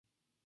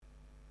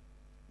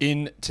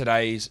In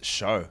today's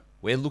show,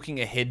 we're looking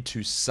ahead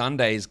to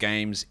Sunday's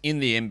games in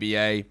the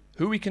NBA.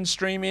 Who we can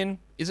stream in?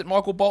 Is it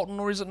Michael Bolton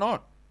or is it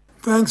not?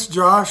 Thanks,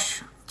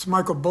 Josh. It's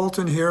Michael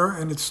Bolton here,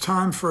 and it's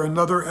time for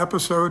another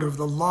episode of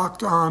the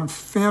Locked On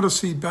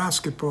Fantasy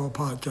Basketball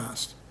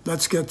Podcast.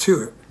 Let's get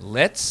to it.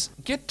 Let's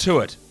get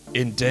to it,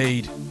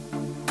 indeed.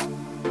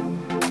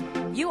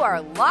 You are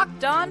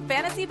Locked On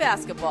Fantasy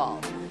Basketball,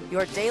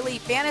 your daily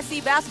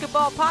fantasy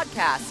basketball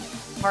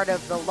podcast, part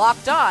of the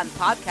Locked On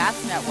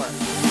Podcast Network.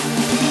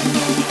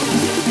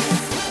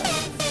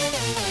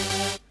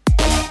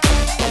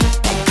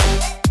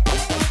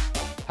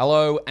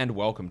 Hello and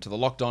welcome to the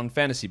Locked On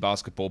Fantasy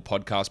Basketball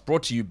Podcast,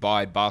 brought to you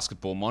by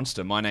Basketball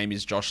Monster. My name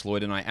is Josh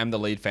Lloyd and I am the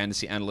lead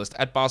fantasy analyst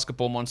at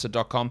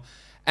basketballmonster.com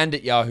and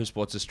at Yahoo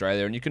Sports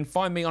Australia. And you can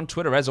find me on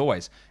Twitter, as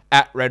always,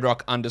 at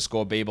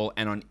redrock_Beeble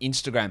and on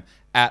Instagram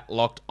at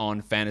Locked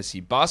On Fantasy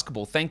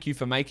Basketball. Thank you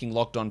for making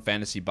Locked On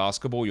Fantasy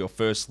Basketball your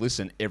first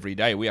listen every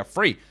day. We are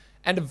free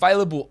and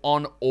available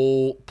on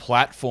all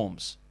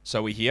platforms.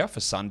 So we're here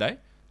for Sunday,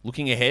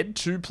 looking ahead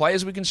to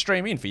players we can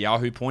stream in for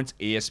Yahoo points,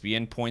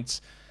 ESPN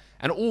points,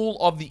 and all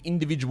of the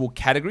individual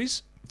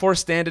categories for a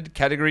standard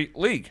category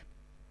league.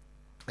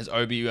 As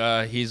Obi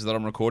hears that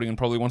I'm recording and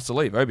probably wants to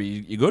leave. Obi,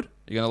 you good?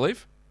 You going to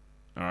leave?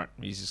 All right,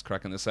 he's just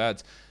cracking the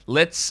sads.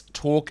 Let's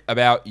talk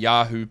about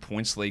Yahoo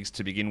points leagues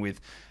to begin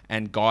with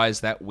and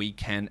guys that we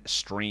can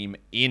stream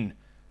in.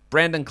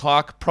 Brandon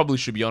Clark probably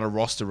should be on a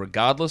roster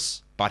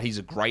regardless, but he's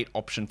a great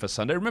option for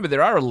Sunday. Remember,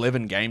 there are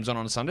 11 games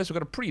on Sunday, so we've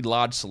got a pretty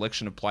large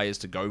selection of players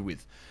to go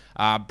with.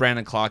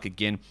 Brandon Clark,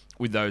 again,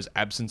 with those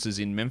absences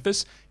in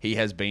Memphis, he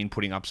has been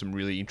putting up some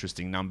really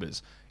interesting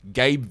numbers.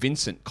 Gabe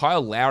Vincent,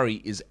 Kyle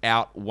Lowry is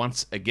out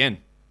once again.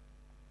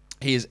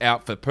 He is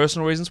out for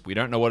personal reasons. We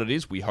don't know what it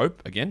is. We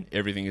hope, again,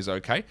 everything is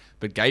okay.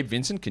 But Gabe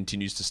Vincent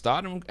continues to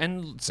start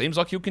and seems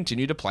like he'll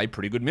continue to play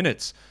pretty good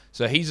minutes.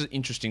 So he's an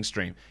interesting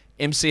stream.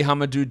 MC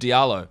Hamidou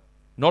Diallo,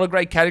 not a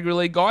great category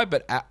league guy,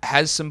 but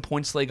has some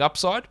points league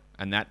upside,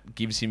 and that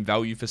gives him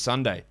value for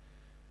Sunday.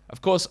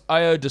 Of course,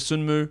 Ayo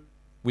Dosunmu,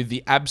 with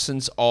the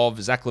absence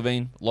of Zach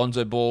LaVine,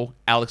 Lonzo Ball,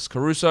 Alex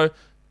Caruso,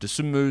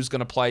 Dosunmu's going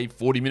to play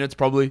 40 minutes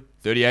probably,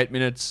 38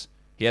 minutes.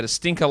 He had a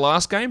stinker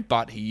last game,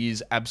 but he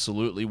is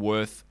absolutely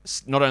worth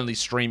not only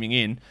streaming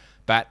in,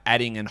 but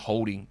adding and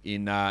holding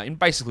in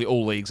basically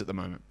all leagues at the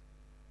moment.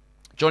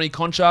 Johnny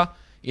Concha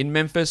in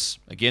Memphis,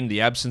 again, the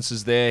absence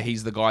is there.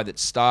 He's the guy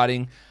that's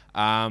starting.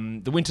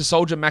 The Winter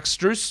Soldier, Max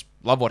Strus,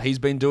 love what he's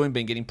been doing,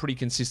 been getting pretty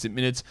consistent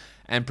minutes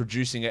and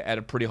producing it at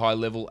a pretty high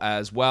level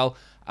as well.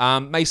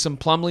 Mason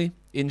Plumlee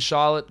in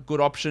Charlotte, good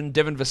option.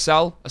 Devin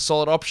Vassell, a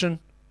solid option.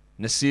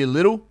 Nasir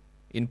Little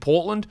in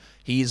Portland,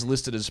 he is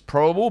listed as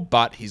probable,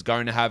 but he's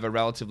going to have a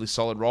relatively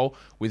solid role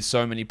with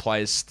so many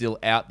players still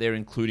out there,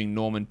 including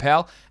Norman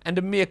Powell. And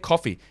Amir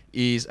Coffey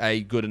is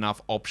a good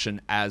enough option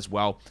as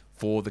well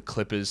for the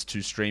Clippers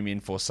to stream in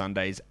for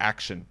Sunday's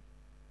action.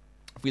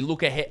 If we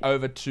look ahead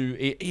over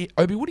to...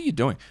 Obi, what are you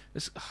doing?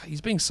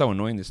 He's being so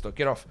annoying, this dog.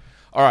 Get off.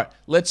 All right,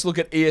 let's look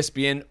at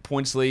ESPN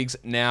points leagues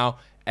now.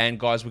 And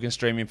guys, we can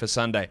stream in for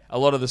Sunday. A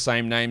lot of the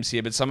same names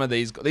here, but some of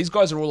these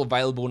guys are all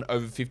available in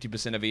over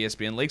 50% of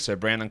ESPN leagues, so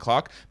Brandon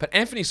Clark. But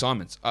Anthony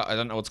Simons, I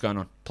don't know what's going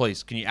on.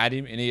 Please, can you add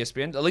him in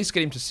ESPN? At least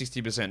get him to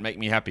 60%, make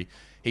me happy.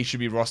 He should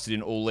be rostered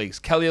in all leagues.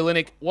 Kelly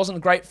Olynyk,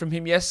 wasn't great from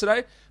him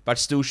yesterday, but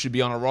still should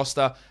be on a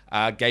roster.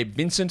 Gabe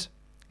Vincent,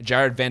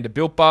 Jared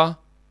Vanderbilt,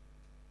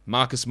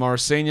 Marcus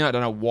Morris Sr. I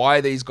don't know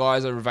why these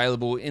guys are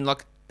available in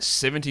like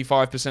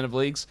 75% of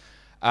leagues.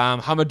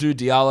 Hamidou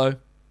Diallo,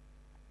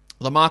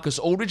 LaMarcus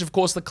Aldridge. Of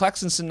course, the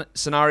Claxton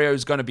scenario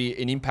is going to be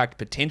an impact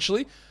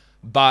potentially,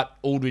 but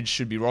Aldridge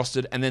should be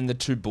rostered. And then the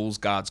two Bulls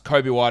guards,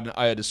 Kobe White and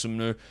Ayo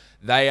Dosunmu,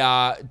 they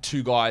are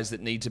two guys that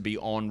need to be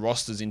on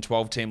rosters in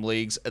 12-team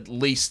leagues, at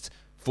least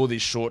for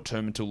this short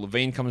term until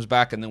LaVine comes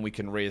back, and then we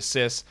can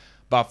reassess.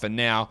 But for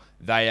now,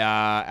 they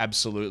are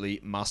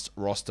absolutely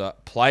must-roster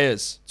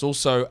players. It's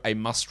also a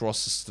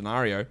must-roster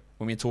scenario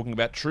when we're talking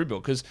about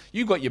Truebill, because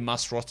you've got your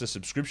must-roster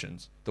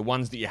subscriptions, the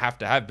ones that you have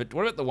to have, but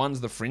what about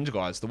the fringe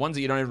guys, the ones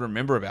that you don't even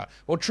remember about?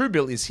 Well,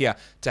 Truebill is here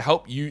to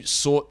help you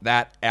sort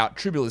that out.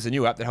 Truebill is a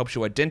new app that helps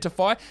you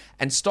identify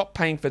and stop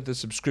paying for the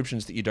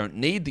subscriptions that you don't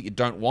need, that you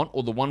don't want,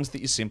 or the ones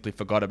that you simply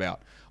forgot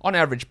about. On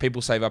average,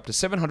 people save up to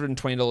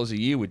 $720 a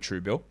year with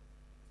Truebill.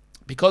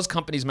 Because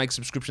companies make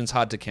subscriptions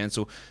hard to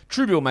cancel,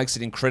 Truebill makes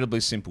it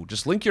incredibly simple.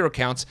 Just link your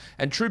accounts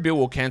and Truebill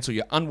will cancel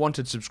your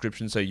unwanted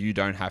subscription so you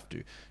don't have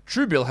to.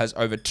 Truebill has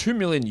over 2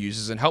 million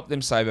users and helped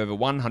them save over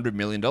 $100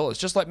 million,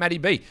 just like Matty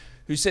B,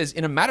 who says,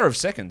 in a matter of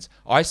seconds,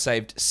 I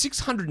saved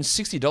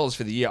 $660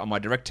 for the year on my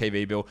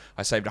DirecTV bill.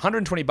 I saved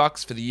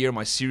 $120 for the year on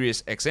my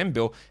Sirius XM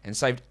bill and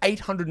saved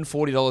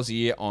 $840 a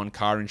year on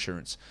car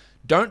insurance.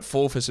 Don't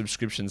fall for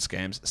subscription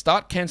scams.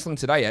 Start canceling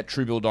today at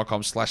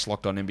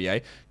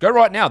truebill.com/LockedOnNBA. Go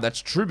right now.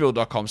 That's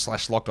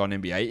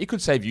truebill.com/LockedOnNBA. It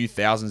could save you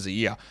thousands a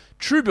year.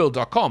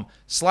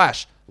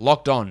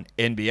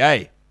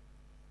 Truebill.com/LockedOnNBA.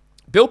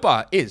 Built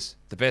Bar is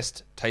the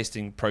best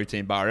tasting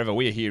protein bar ever.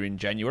 We are here in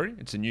January.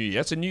 It's a new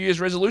year. It's a New Year's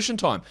resolution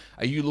time.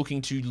 Are you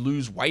looking to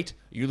lose weight?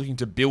 Are you looking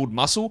to build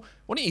muscle?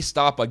 Why don't you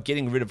start by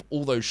getting rid of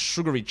all those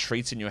sugary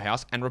treats in your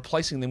house and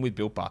replacing them with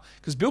Built Bar?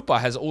 Because Built Bar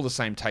has all the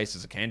same taste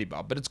as a candy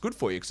bar, but it's good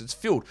for you because it's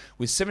filled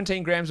with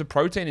 17 grams of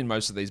protein in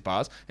most of these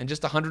bars and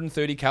just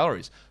 130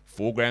 calories.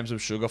 4 grams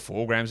of sugar,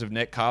 4 grams of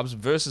net carbs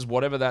versus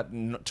whatever that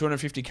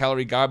 250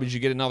 calorie garbage you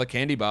get in other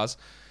candy bars.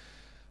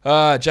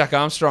 Jack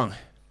Armstrong.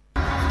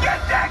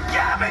 Get that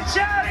garbage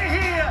out of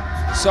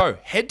here! So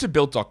head to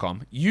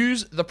built.com,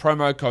 use the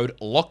promo code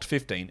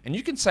LOCKED15, and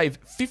you can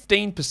save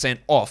 15%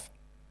 off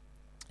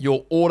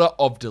your order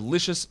of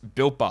delicious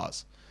Built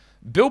Bars.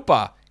 Built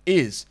Bar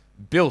is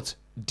built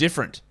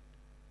different.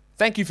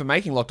 Thank you for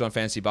making Locked On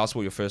Fantasy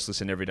Basketball your first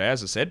listen every day,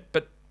 as I said,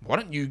 but why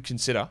don't you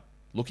consider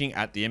looking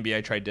at the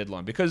NBA trade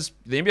deadline? Because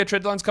the NBA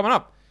trade deadline's coming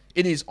up.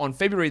 It is on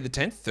February the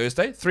 10th,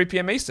 Thursday, 3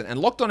 p.m. Eastern, and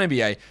Locked On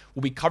NBA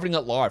will be covering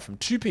it live from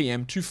 2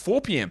 p.m. to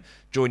 4 p.m.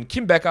 Join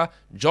Kim Becker,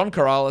 John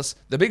Corrales,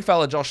 the big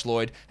fella Josh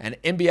Lloyd,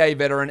 and NBA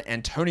veteran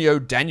Antonio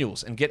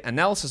Daniels, and get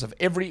analysis of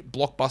every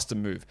blockbuster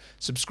move.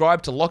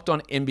 Subscribe to Locked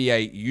On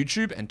NBA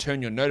YouTube and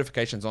turn your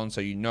notifications on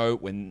so you know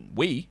when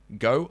we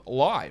go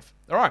live.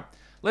 All right,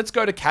 let's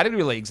go to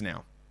category leagues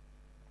now.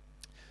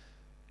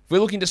 If we're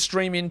looking to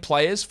stream in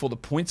players for the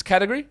points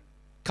category,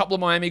 couple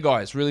of Miami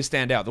guys really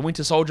stand out. The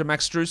Winter Soldier,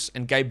 Max Strus,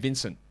 and Gabe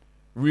Vincent.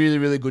 Really,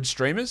 really good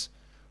streamers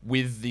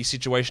with the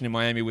situation in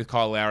Miami with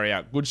Kyle Lowry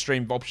out. Good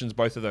stream options,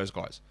 both of those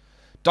guys.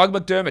 Doug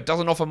McDermott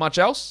doesn't offer much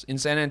else in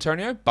San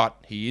Antonio,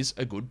 but he is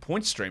a good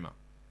point streamer.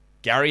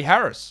 Gary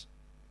Harris.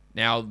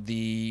 Now,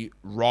 the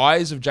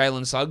rise of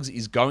Jalen Suggs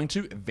is going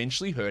to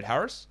eventually hurt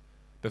Harris,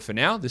 but for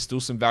now, there's still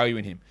some value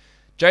in him.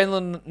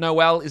 Jalen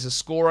Noel is a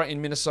scorer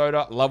in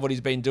Minnesota. Love what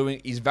he's been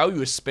doing. His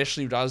value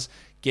especially does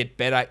get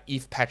better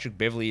if Patrick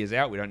Beverley is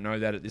out. We don't know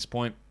that at this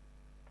point.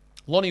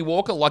 Lonnie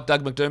Walker, like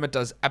Doug McDermott,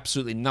 does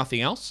absolutely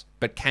nothing else,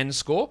 but can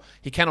score.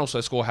 He can also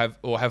score have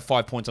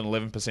 5 points on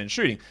 11%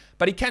 shooting,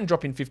 but he can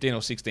drop in 15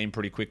 or 16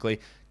 pretty quickly.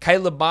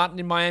 Caleb Martin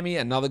in Miami,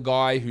 another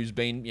guy who's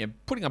been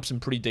putting up some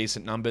pretty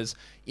decent numbers.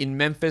 In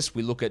Memphis,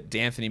 we look at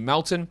D'Anthony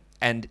Melton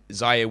and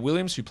Zaire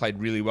Williams, who played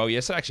really well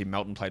yesterday. Actually,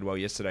 Melton played well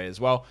yesterday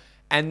as well.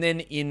 And then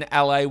in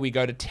LA, we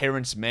go to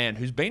Terrence Mann,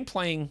 who's been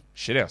playing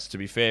shithouse, to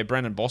be fair.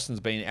 Brandon Boston's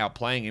been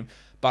outplaying him.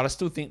 But I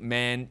still think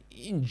Mann,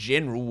 in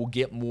general, will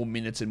get more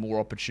minutes and more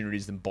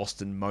opportunities than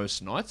Boston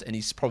most nights. And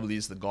he probably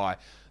is the guy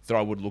that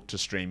I would look to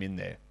stream in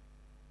there.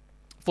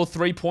 For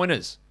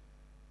three-pointers,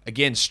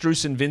 again,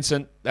 Strus and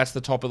Vincent, that's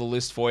the top of the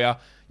list for you.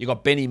 You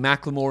got Benny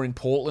McLemore in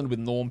Portland with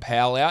Norm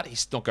Powell out.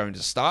 He's not going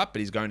to start, but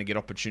he's going to get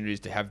opportunities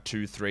to have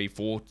 2, 3,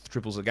 4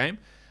 triples a game.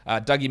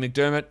 Dougie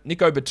McDermott,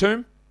 Nico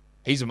Batum.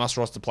 He's a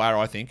must-roster player,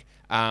 I think.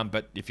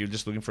 But if you're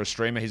just looking for a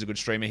streamer, he's a good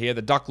streamer here.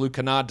 The Duck Luke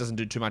Kennard doesn't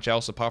do too much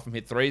else apart from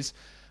hit threes.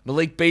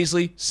 Malik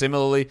Beasley,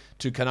 similarly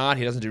to Kennard,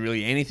 he doesn't do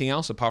really anything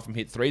else apart from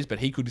hit threes, but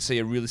he could see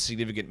a really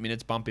significant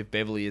minutes bump if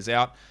Beverly is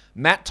out.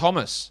 Matt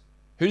Thomas,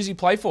 who does he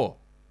play for?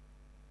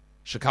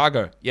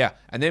 Chicago, yeah.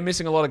 And they're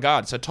missing a lot of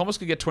guards, so Thomas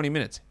could get 20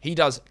 minutes. He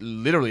does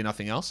literally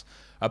nothing else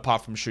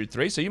apart from shoot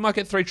three, so you might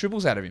get 3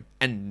 triples out of him,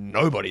 and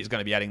nobody is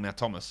going to be adding Matt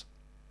Thomas.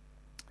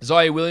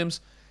 Zaire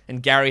Williams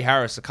and Gary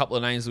Harris, a couple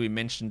of names that we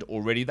mentioned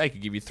already, they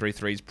could give you 3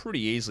 threes pretty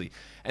easily.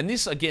 And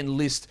this, again,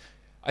 list,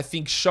 I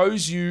think,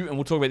 shows you, and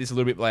we'll talk about this a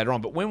little bit later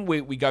on, but when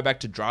we go back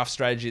to draft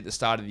strategy at the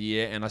start of the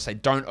year, and I say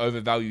don't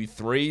overvalue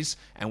threes,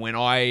 and when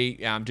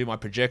I do my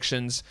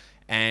projections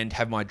and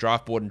have my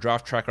draft board and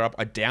draft tracker up,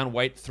 I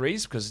downweight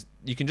threes because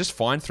you can just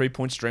find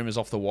 3-point streamers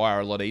off the wire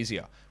a lot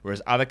easier,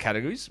 whereas other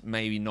categories,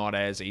 maybe not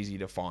as easy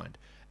to find.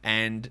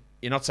 And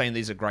you're not saying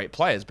these are great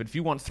players, but if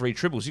you want 3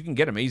 triples, you can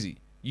get them easy.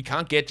 You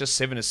can't get just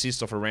 7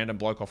 assists off a random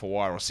bloke off a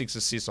wire or 6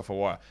 assists off a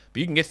wire, but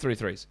you can get 3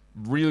 threes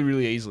really,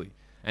 really easily.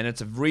 And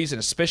it's a reason,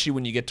 especially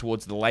when you get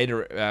towards the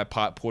later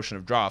portion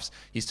of drafts,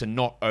 is to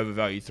not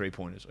overvalue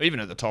 3-pointers, or even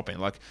at the top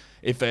end. Like,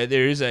 if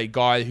there is a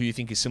guy who you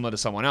think is similar to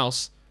someone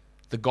else,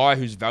 the guy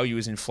whose value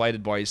is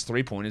inflated by his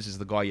 3-pointers is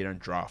the guy you don't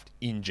draft,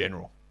 in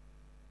general.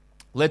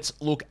 Let's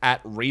look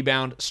at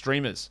rebound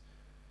streamers.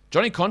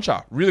 Johnny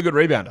Conchar, really good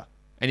rebounder,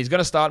 and he's going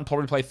to start and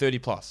probably play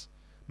 30+.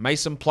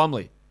 Mason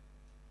Plumlee,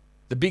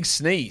 the big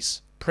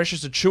sneeze,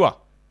 Precious Achiuwa.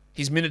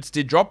 His minutes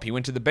did drop. He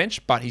went to the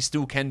bench, but he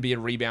still can be a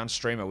rebound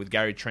streamer with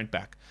Gary Trent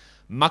back.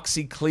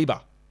 Maxi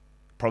Kleber,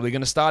 probably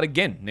going to start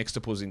again next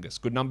to Porzingis.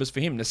 Good numbers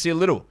for him. Nasir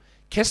Little.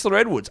 Kessler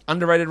Edwards,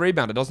 underrated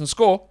rebounder. Doesn't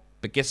score,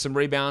 but gets some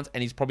rebounds,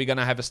 and he's probably going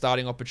to have a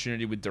starting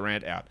opportunity with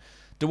Durant out.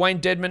 Dwayne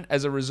Dedmon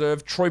as a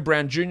reserve. Troy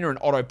Brown Jr. and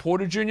Otto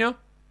Porter Jr.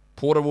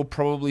 Porter will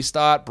probably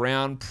start.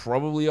 Brown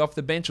probably off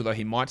the bench, although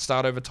he might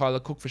start over Tyler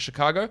Cook for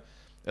Chicago.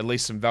 At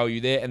least some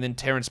value there. And then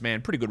Terrence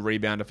Mann, pretty good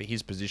rebounder for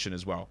his position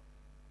as well.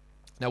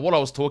 Now, what I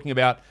was talking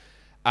about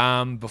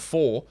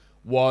before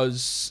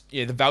was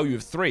the value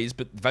of threes,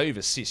 but the value of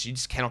assists. You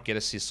just cannot get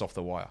assists off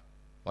the wire.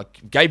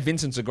 Like, Gabe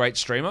Vincent's a great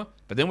streamer,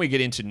 but then we get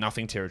into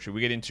nothing territory.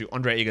 We get into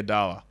Andre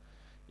Iguodala,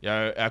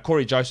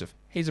 Corey Joseph.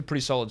 He's a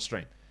pretty solid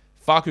stream.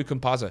 Facu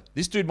Campazzo.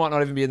 This dude might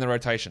not even be in the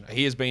rotation.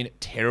 He has been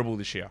terrible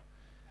this year.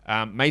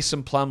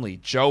 Mason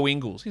Plumlee, Joe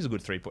Ingles. He's a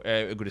good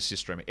a good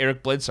assist streamer.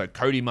 Eric Bledsoe,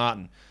 Cody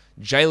Martin,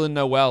 Jalen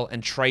Noel,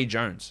 and Trey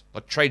Jones.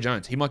 Like Trey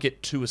Jones, he might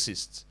get 2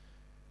 assists,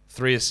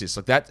 3 assists.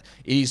 Like that,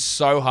 it is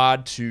so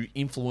hard to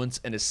influence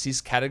an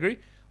assist category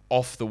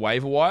off the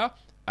waiver wire,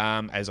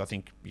 as I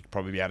think you could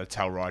probably be able to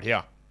tell right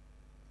here.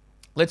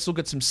 Let's look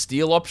at some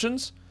steal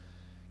options.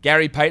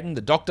 Gary Payton,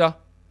 the doctor.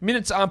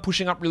 Minutes aren't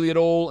pushing up really at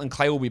all, and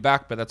Clay will be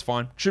back, but that's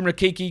fine. Chuma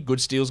Kiki, good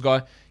steals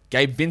guy.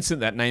 Gabe Vincent,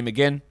 that name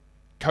again.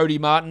 Cody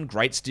Martin,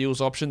 great steals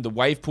option. The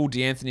wave pool,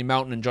 DeAnthony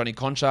Melton and Johnny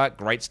Conchart,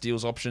 great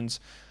steals options.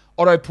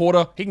 Otto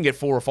Porter, he can get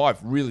 4 or 5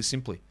 really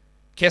simply.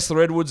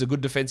 Kessler Edwards, a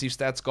good defensive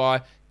stats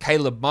guy.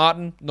 Caleb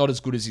Martin, not as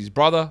good as his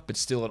brother, but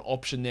still an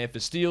option there for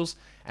steals.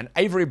 And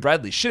Avery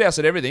Bradley, shithouse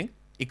at everything,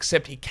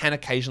 except he can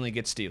occasionally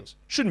get steals.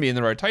 Shouldn't be in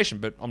the rotation,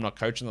 but I'm not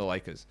coaching the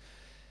Lakers.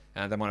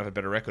 They might have a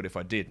better record if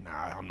I did. No,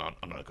 I'm not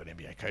a good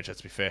NBA coach,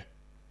 let's be fair.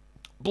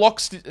 Block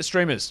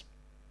streamers.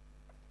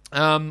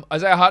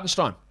 Isaiah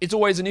Hartenstein. It's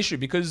always an issue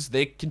because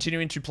they're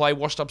continuing to play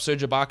washed-up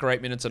Serge Ibaka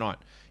 8 minutes a night.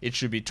 It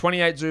should be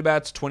 28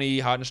 Zubats, 20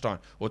 Hartenstein,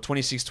 or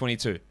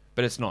 26-22,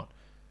 but it's not.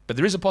 But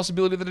there is a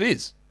possibility that it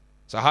is.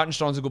 So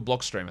Hartenstein's a good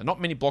block streamer.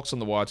 Not many blocks on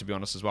the wire, to be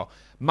honest, as well.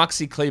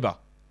 Maxi Kleber,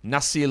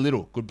 Nasir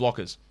Little, good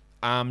blockers.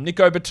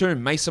 Nico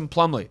Batum, Mason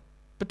Plumlee.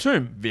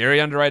 Batum, very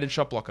underrated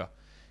shot blocker.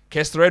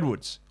 Kessler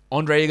Edwards,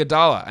 Andre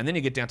Iguodala, and then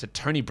you get down to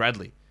Tony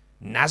Bradley,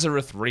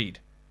 Nazareth Reed,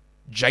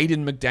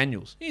 Jaden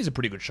McDaniels. He's a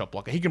pretty good shot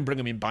blocker. He can bring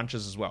them in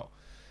bunches as well.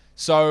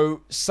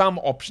 So some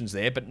options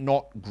there, but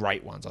not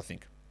great ones, I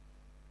think.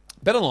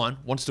 BetOnline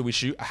wants to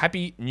wish you a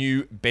happy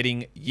new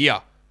betting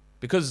year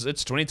because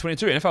it's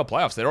 2022 NFL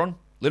playoffs. They're on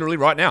literally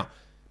right now.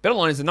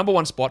 BetOnline is the number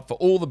one spot for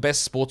all the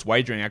best sports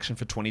wagering action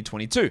for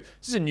 2022.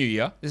 This is a new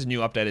year. There's a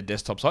new updated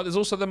desktop site. There's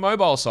also the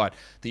mobile site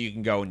that you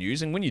can go and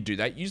use. And when you do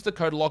that, use the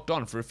code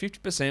LOCKEDON for a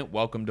 50%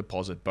 welcome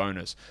deposit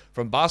bonus.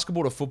 From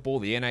basketball to football,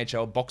 the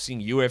NHL, boxing,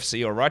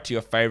 UFC, or right to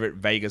your favorite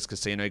Vegas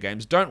casino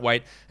games, don't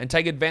wait and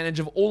take advantage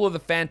of all of the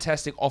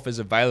fantastic offers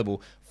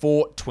available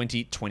for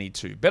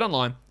 2022.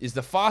 BetOnline is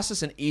the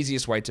fastest and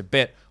easiest way to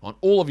bet on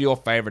all of your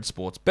favorite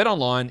sports.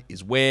 BetOnline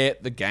is where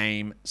the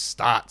game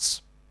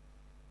starts.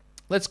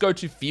 Let's go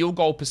to field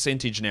goal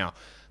percentage now.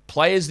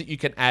 Players that you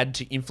can add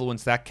to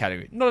influence that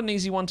category. Not an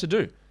easy one to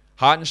do.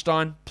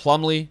 Hartenstein,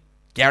 Plumlee,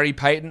 Gary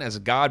Payton as a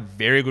guard,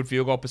 very good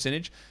field goal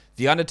percentage.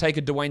 The Undertaker,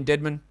 Dwayne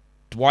Dedmon,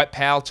 Dwight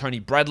Powell, Tony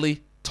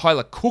Bradley,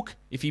 Tyler Cook,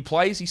 if he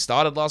plays. He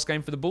started last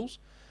game for the Bulls.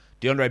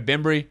 DeAndre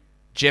Bembry,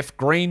 Jeff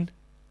Green,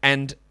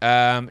 and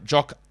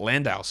Jock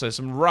Landale. So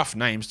some rough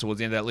names towards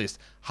the end of that list.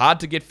 Hard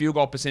to get field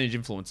goal percentage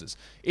influences.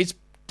 It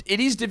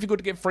is difficult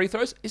to get free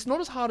throws. It's not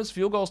as hard as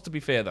field goals, to be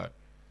fair, though.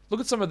 Look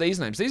at some of these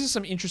names. These are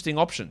some interesting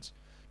options.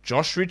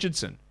 Josh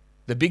Richardson,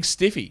 the big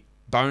stiffy,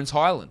 Bones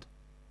Highland.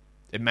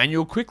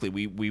 Emmanuel Quickley,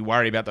 we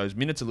worry about those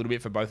minutes a little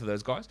bit for both of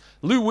those guys.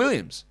 Lou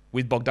Williams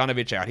with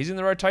Bogdanovic out. He's in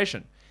the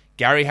rotation.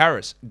 Gary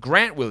Harris.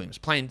 Grant Williams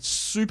playing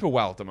super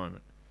well at the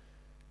moment.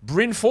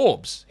 Bryn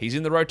Forbes, he's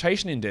in the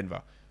rotation in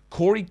Denver.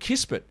 Corey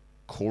Kispert,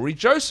 Corey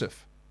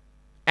Joseph,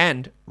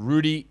 and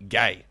Rudy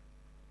Gay.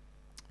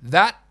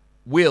 That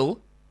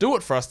will do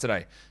it for us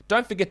today.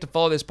 Don't forget to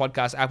follow this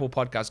podcast, Apple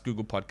Podcasts,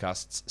 Google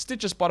Podcasts,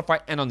 Stitcher,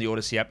 Spotify, and on the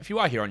Odyssey app. If you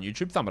are here on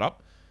YouTube, thumb it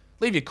up.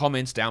 Leave your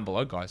comments down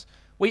below, guys.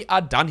 We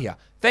are done here.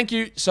 Thank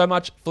you so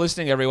much for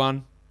listening,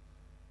 everyone.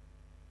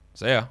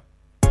 See ya.